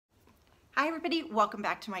Hi everybody, welcome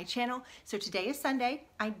back to my channel. So today is Sunday.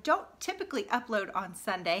 I don't typically upload on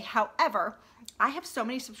Sunday. However, I have so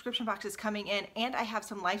many subscription boxes coming in and I have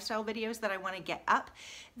some lifestyle videos that I want to get up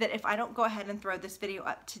that if I don't go ahead and throw this video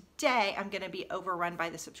up today, I'm going to be overrun by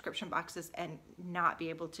the subscription boxes and not be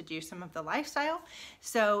able to do some of the lifestyle.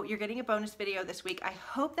 So you're getting a bonus video this week. I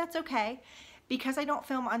hope that's okay. Because I don't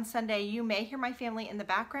film on Sunday, you may hear my family in the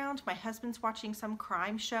background. My husband's watching some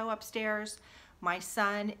crime show upstairs. My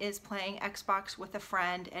son is playing Xbox with a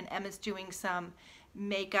friend, and Emma's doing some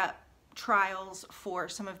makeup trials for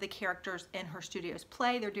some of the characters in her studio's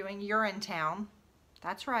play. They're doing Urinetown.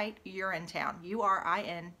 That's right, Urinetown.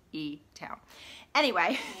 U-R-I-N-E town.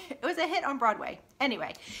 Anyway, it was a hit on Broadway.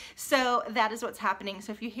 Anyway, so that is what's happening.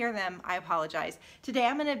 So if you hear them, I apologize. Today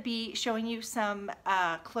I'm going to be showing you some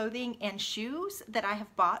clothing and shoes that I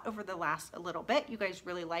have bought over the last little bit. You guys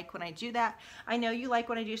really like when I do that. I know you like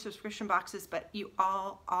when I do subscription boxes, but you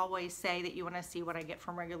all always say that you want to see what I get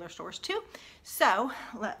from regular stores too. So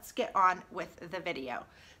let's get on with the video.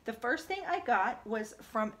 The first thing I got was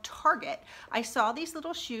from Target. I saw these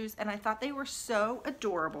little shoes and I thought they were so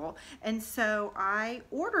adorable, and so I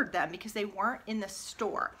ordered them because they weren't in the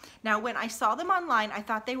store. Now when I saw them online, I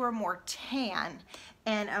thought they were more tan,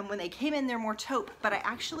 and when they came in, they're more taupe, but I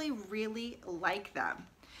actually really like them.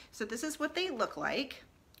 So this is what they look like,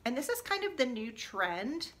 and this is kind of the new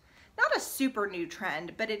trend. Not a super new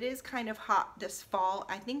trend, but it is kind of hot this fall.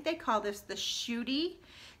 I think they call this the shooty.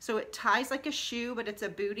 So it ties like a shoe, but it's a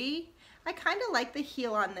booty. I kind of like the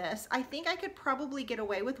heel on this. I think I could probably get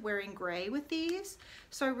away with wearing gray with these.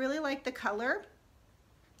 So I really like the color.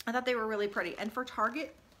 I thought they were really pretty. And for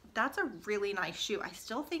Target, that's a really nice shoe. I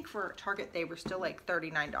still think for Target, they were still like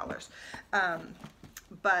 $39.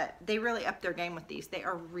 But they really upped their game with these. They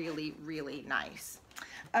are really, really nice.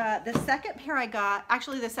 The second pair I got,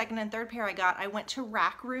 actually the second and third pair I got, I went to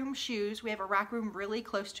Rack Room Shoes. We have a Rack Room really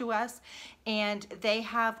close to us, and they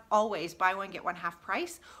have always buy one, get one half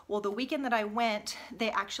price. Well, the weekend that I went,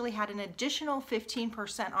 they actually had an additional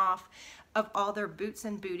 15% off of all their boots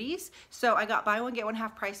and booties. So I got buy one, get one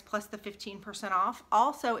half price plus the 15% off.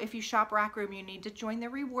 Also, if you shop Rack Room, you need to join the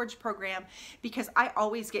rewards program because I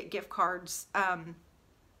always get gift cards,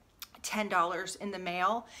 $10 in the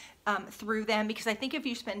mail through them, because I think if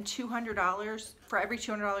you spend $200, for every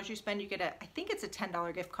 $200 you spend, you get I think it's a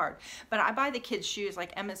 $10 gift card. But I buy the kids shoes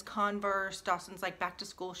like Emma's Converse, Dawson's like back to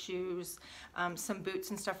school shoes, some boots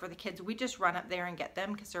and stuff for the kids. We just run up there and get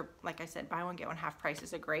them because they're, like I said, buy one get one half price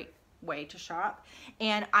is a great way to shop.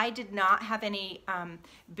 And I did not have any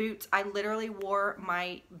boots. I literally wore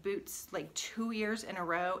my boots like 2 years in a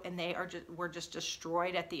row, and they were just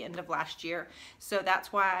destroyed at the end of last year. So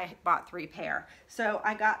that's why I bought 3 pair. So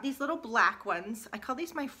I got these little black ones. I call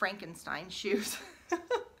these my Frankenstein shoes.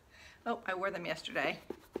 Oh, I wore them yesterday.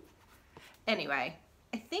 Anyway,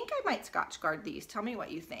 I think I might Scotch Guard these. Tell me what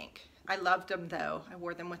you think. I loved them though. I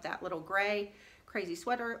wore them with that little gray crazy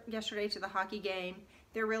sweater yesterday to the hockey game.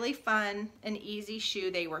 They're really fun and easy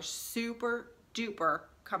shoe. They were super duper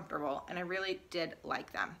comfortable, and I really did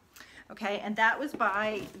like them. Okay, and that was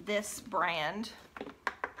by this brand.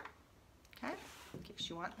 Okay, in case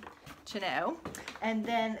you want to know. And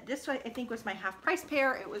then this one I think was my half price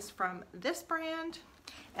pair. It was from this brand,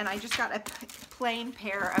 and I just got a plain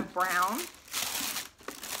pair of brown.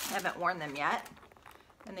 I haven't worn them yet,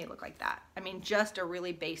 and they look like that. I mean, just a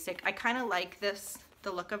really basic. I kind of like this,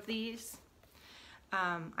 the look of these.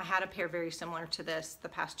 I had a pair very similar to this the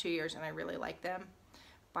past 2 years, and I really like them,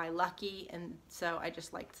 by Lucky, and so I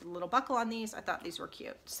just liked the little buckle on these. I thought these were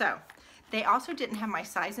cute. So they also didn't have my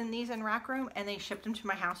size in these in Rack Room, and they shipped them to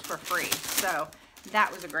my house for free, so that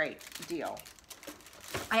was a great deal.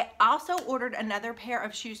 I also ordered another pair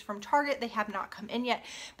of shoes from Target. They have not come in yet,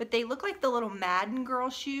 but they look like the little Madden Girl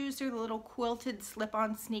shoes. They're the little quilted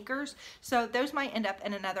slip-on sneakers, so those might end up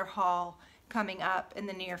in another haul coming up in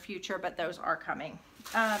the near future, but those are coming.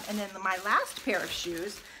 And then my last pair of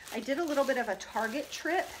shoes, I did a little bit of a Target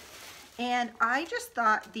trip, and I just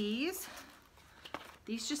thought these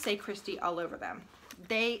just say Christy all over them.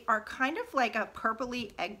 They are kind of like a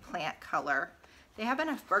purpley eggplant color. They have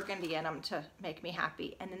enough burgundy in them to make me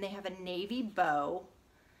happy, and then they have a navy bow.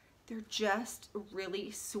 They're just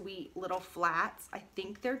really sweet little flats. I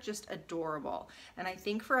think they're just adorable. And I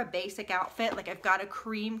think for a basic outfit, like I've got a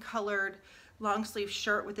cream colored long sleeve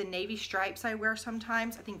shirt with the navy stripes I wear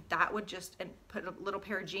sometimes. I think that would just, and put a little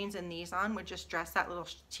pair of jeans and these on, would just dress that little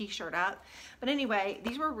t-shirt up. But anyway,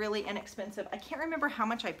 these were really inexpensive. I can't remember how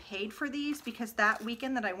much I paid for these because that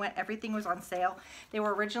weekend that I went, everything was on sale. They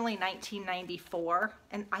were originally $19.94,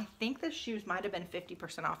 and I think the shoes might have been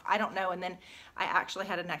 50% off. I don't know. And then I actually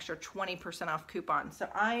had an extra 20% off coupon. So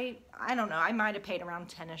I don't know. I might have paid around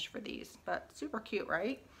 10-ish for these, but super cute,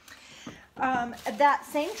 right? That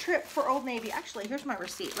same trip for Old Navy, actually, here's my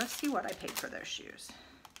receipt. Let's see what I paid for those shoes.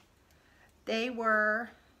 They were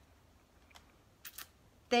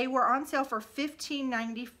on sale for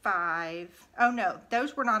 $15.95. Oh no,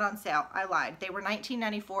 those were not on sale. I lied. They were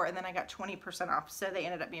 $19.94, and then I got 20% off, so they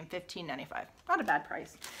ended up being $15.95. Not a bad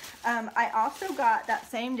price. I also got that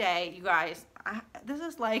same day, you guys, this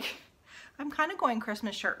is like, I'm kind of going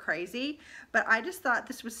Christmas shirt crazy, but I just thought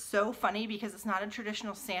this was so funny because it's not a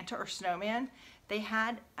traditional Santa or snowman. They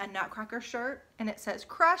had a Nutcracker shirt, and it says,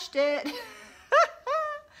 "Crushed it,"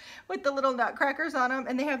 with the little nutcrackers on them,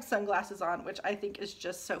 and they have sunglasses on, which I think is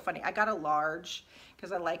just so funny. I got a large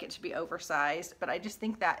because I like it to be oversized, but I just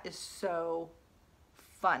think that is so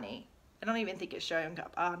funny. I don't even think it's showing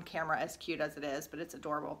up on camera as cute as it is, but it's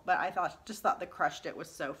adorable. But I just thought the Crushed It was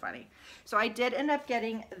so funny. So I did end up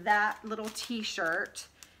getting that little t-shirt.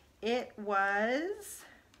 It was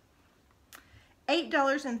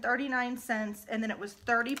 $8.39, and then it was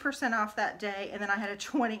 30% off that day, and then I had a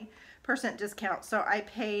 20% discount. So I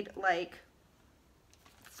paid like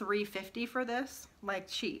 $3.50 for this, like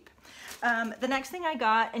cheap. The next thing I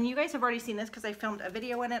got, and you guys have already seen this because I filmed a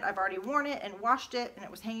video in it, I've already worn it and washed it, and it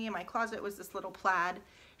was hanging in my closet, was this little plaid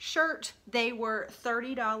shirt. They were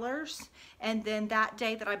 $30, and then that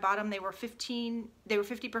day that I bought them, they were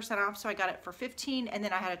 50% off, so I got it for $15, and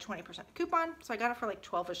then I had a 20% coupon, so I got it for like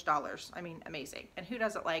 $12-ish. I mean, amazing. And who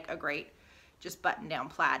doesn't like a great just button down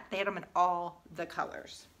plaid? They had them in all the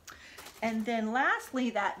colors. And then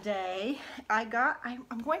lastly that day, I'm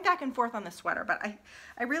going back and forth on the sweater, but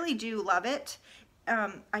I really do love it.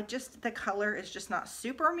 The color is just not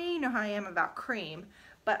super me. You know how I am about cream.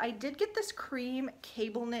 But I did get this cream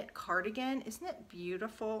cable knit cardigan. Isn't it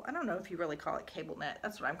beautiful? I don't know if you really call it cable knit.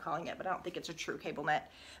 That's what I'm calling it, but I don't think it's a true cable knit.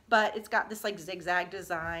 But it's got this like zigzag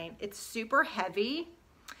design. It's super heavy,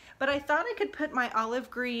 but I thought I could put my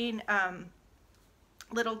olive green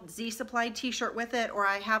little Z Supply t-shirt with it, or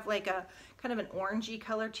I have like a kind of an orangey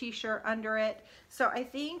color t-shirt under it. So I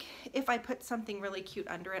think if I put something really cute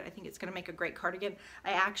under it, I think it's gonna make a great cardigan.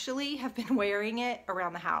 I actually have been wearing it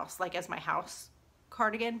around the house, like as my house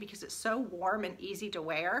cardigan, because it's so warm and easy to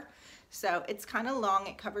wear. So it's kind of long,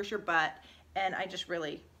 it covers your butt, and I just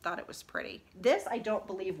really thought it was pretty. This I don't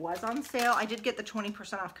believe was on sale. I did get the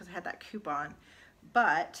 20% off because I had that coupon,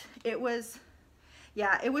 but it was,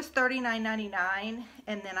 yeah, it was $39.99,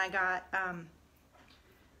 and then I got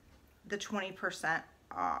the 20%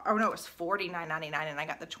 off. Oh no, it was $49.99, and I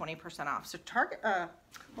got the 20% off. So Target,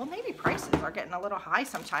 well, maybe prices are getting a little high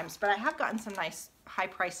sometimes, but I have gotten some nice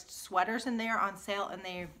high-priced sweaters in there on sale, and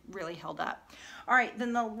they really held up. All right,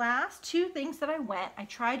 then the last two things that I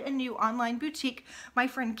tried a new online boutique. My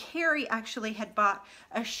friend Carrie actually had bought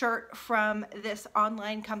a shirt from this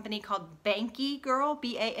online company called Banky Girl,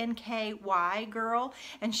 B-A-N-K-Y Girl,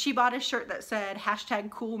 and she bought a shirt that said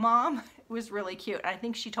 #CoolMom. It was really cute. I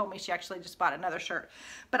think she told me she actually just bought another shirt.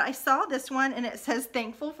 But I saw this one, and it says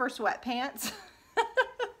thankful for sweatpants.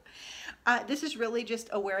 This is really just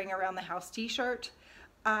a wearing around the house t-shirt.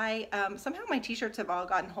 Somehow my t-shirts have all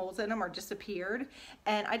gotten holes in them or disappeared,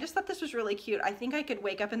 and I just thought this was really cute. I think I could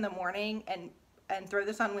wake up in the morning and throw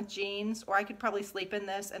this on with jeans, or I could probably sleep in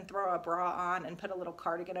this and throw a bra on and put a little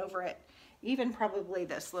cardigan over it, even probably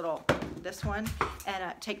this one,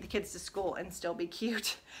 and take the kids to school and still be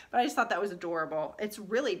cute. But I just thought that was adorable. It's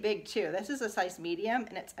really big too. This is a size medium,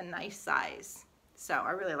 and it's a nice size, so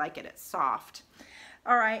I really like it. It's soft.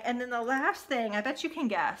 All right, and then the last thing, I bet you can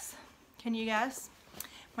guess. Can you guess?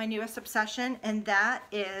 My newest obsession, and that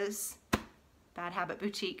is Bad Habit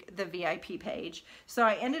Boutique, the VIP page. So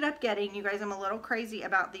I ended up getting, you guys, I'm a little crazy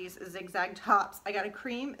about these zigzag tops. I got a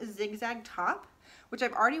cream zigzag top, which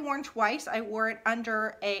I've already worn twice. I wore it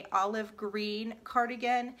under a olive green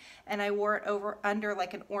cardigan, and I wore it under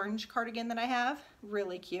like an orange cardigan that I have.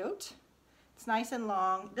 Really cute. It's nice and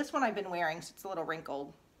long. This one I've been wearing, so it's a little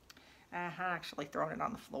wrinkled. I actually thrown it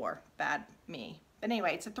on the floor. Bad me. But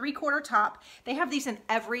anyway, it's a 3/4 top. They have these in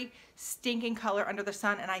every stinking color under the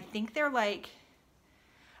sun, and I think they're like,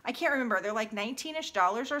 I can't remember, they're like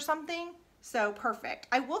 $19-ish or something. So perfect.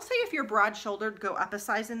 I will say if you're broad-shouldered, go up a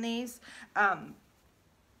size in these.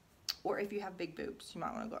 Or if you have big boobs, you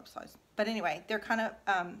might want to go up a size. But anyway, they're kind of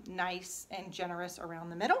nice and generous around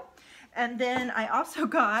the middle. And then I also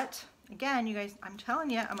got, again, you guys, I'm telling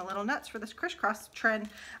you, I'm a little nuts for this crisscross trend.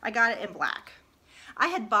 I got it in black. I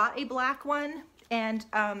had bought a black one, and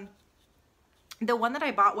the one that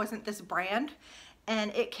I bought wasn't this brand,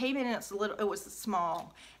 and it came in and it was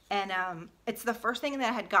small. And it's the first thing that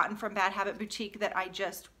I had gotten from Bad Habit Boutique that I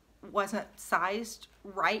just wasn't sized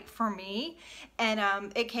right for me.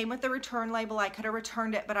 And it came with the return label. I could have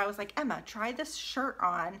returned it, but I was like, Emma, try this shirt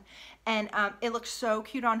on. And it looked so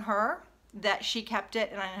cute on her that she kept it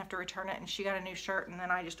and I didn't have to return it, and she got a new shirt. And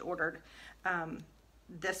then I just ordered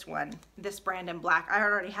this one, this brand in black. I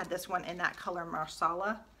already had this one in that color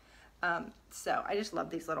Marsala. So I just love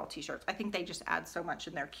these little t-shirts. I think they just add so much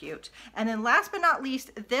and they're cute. And then last but not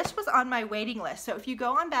least, this was on my waiting list. So if you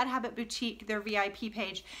go on Bad Habit Boutique, their VIP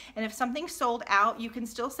page, and if something's sold out, you can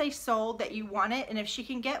still say sold, that you want it. And if she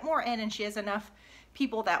can get more in and she has enough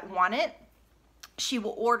people that want it, she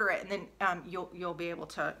will order it, and then you'll be able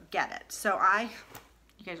to get it. So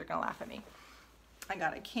you guys are gonna laugh at me. I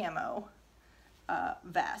got a camo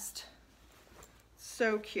vest.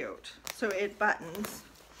 So cute. So it buttons.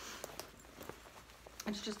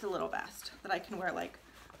 It's just a little vest that I can wear like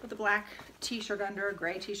with a black t-shirt under, a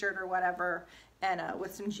gray t-shirt or whatever, and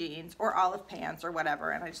with some jeans or olive pants or whatever.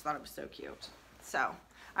 And I just thought it was so cute. So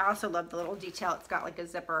I also love the little detail. It's got like a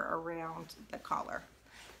zipper around the collar.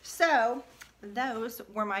 So those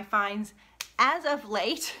were my finds as of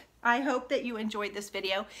late. I hope that you enjoyed this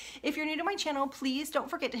video. If you're new to my channel, please don't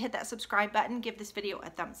forget to hit that subscribe button, give this video a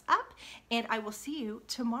thumbs up, and I will see you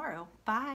tomorrow. Bye.